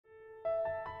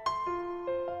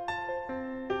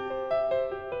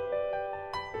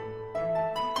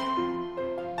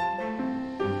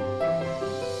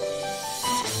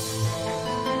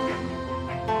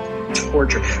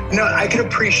torture. No, I could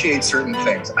appreciate certain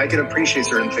things.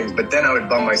 But then I would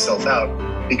bum myself out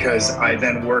because I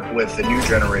then work with the new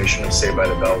generation of Saved by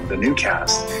the Bell, the new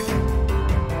cast.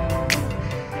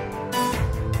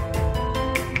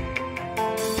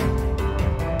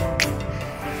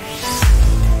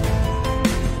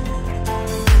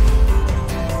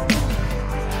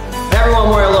 Hey everyone,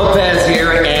 Mario Lopez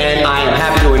here, and I am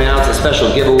happy to announce a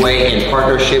special giveaway in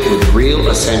partnership with Real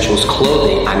Essentials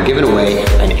Clothing. I'm giving away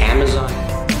an Amazon.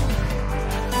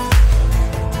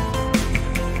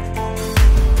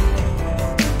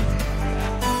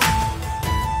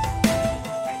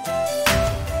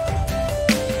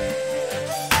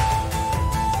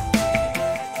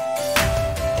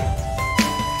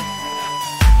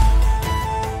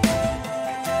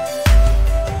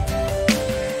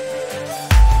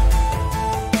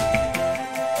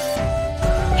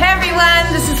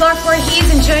 This is Lark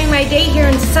Voorhies, enjoying my day here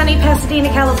in sunny Pasadena,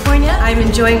 California. I'm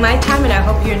enjoying my time and I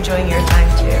hope you're enjoying your time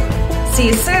too. See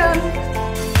you soon.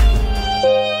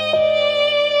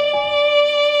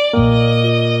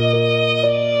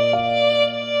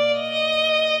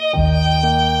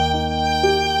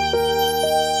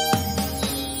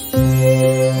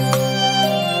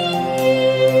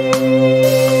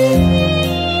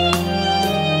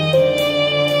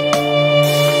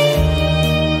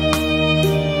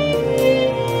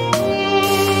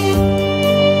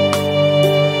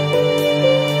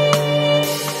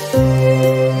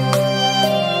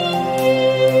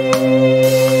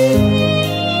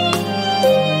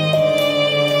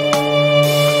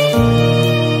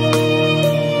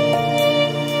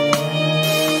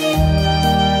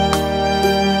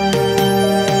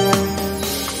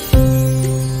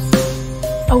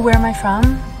 Oh, where am I from?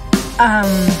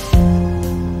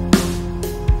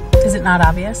 Is it not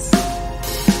obvious?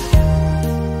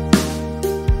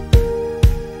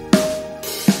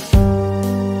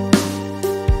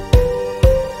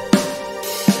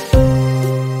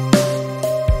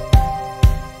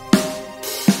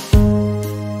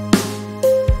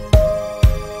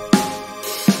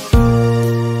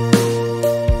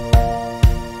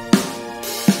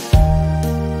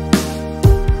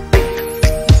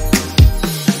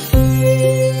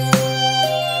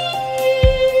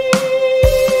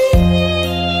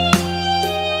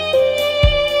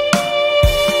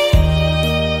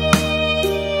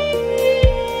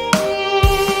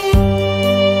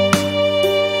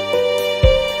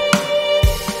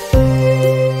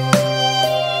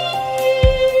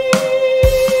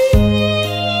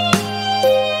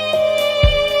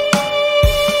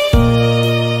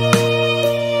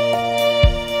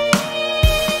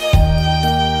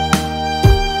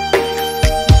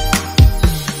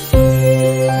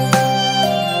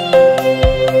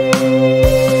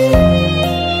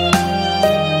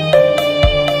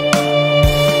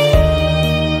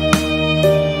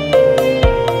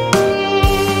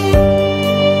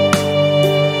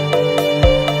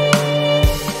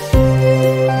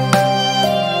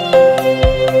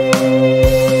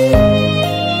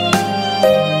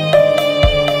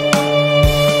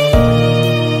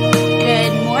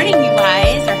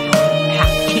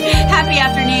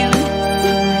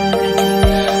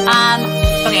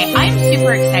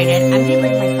 Super excited. I'm gonna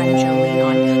bring my friend Jolene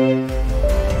on.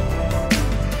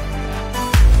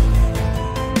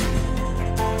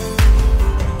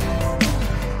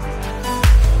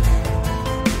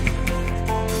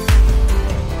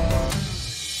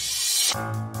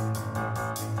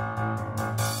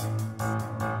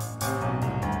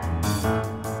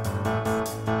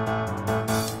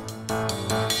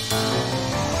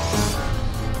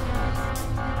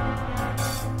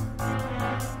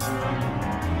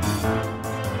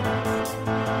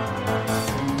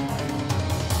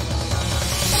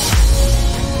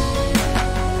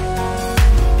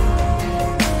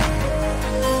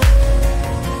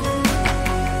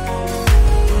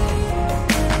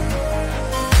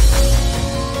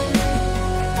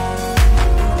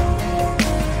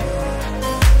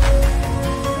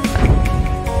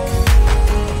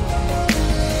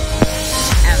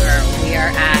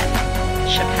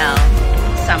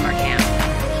 Summer camp.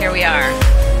 Here we are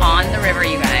on the river,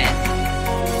 you guys.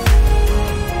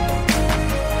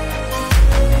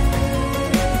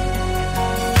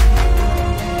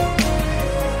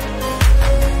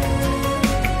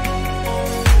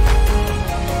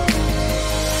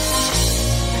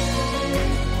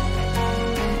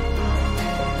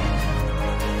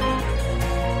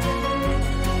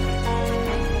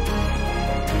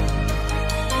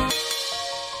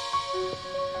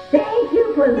 Thank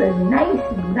you for the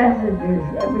nice messages,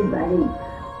 everybody.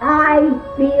 I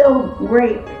feel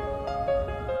great.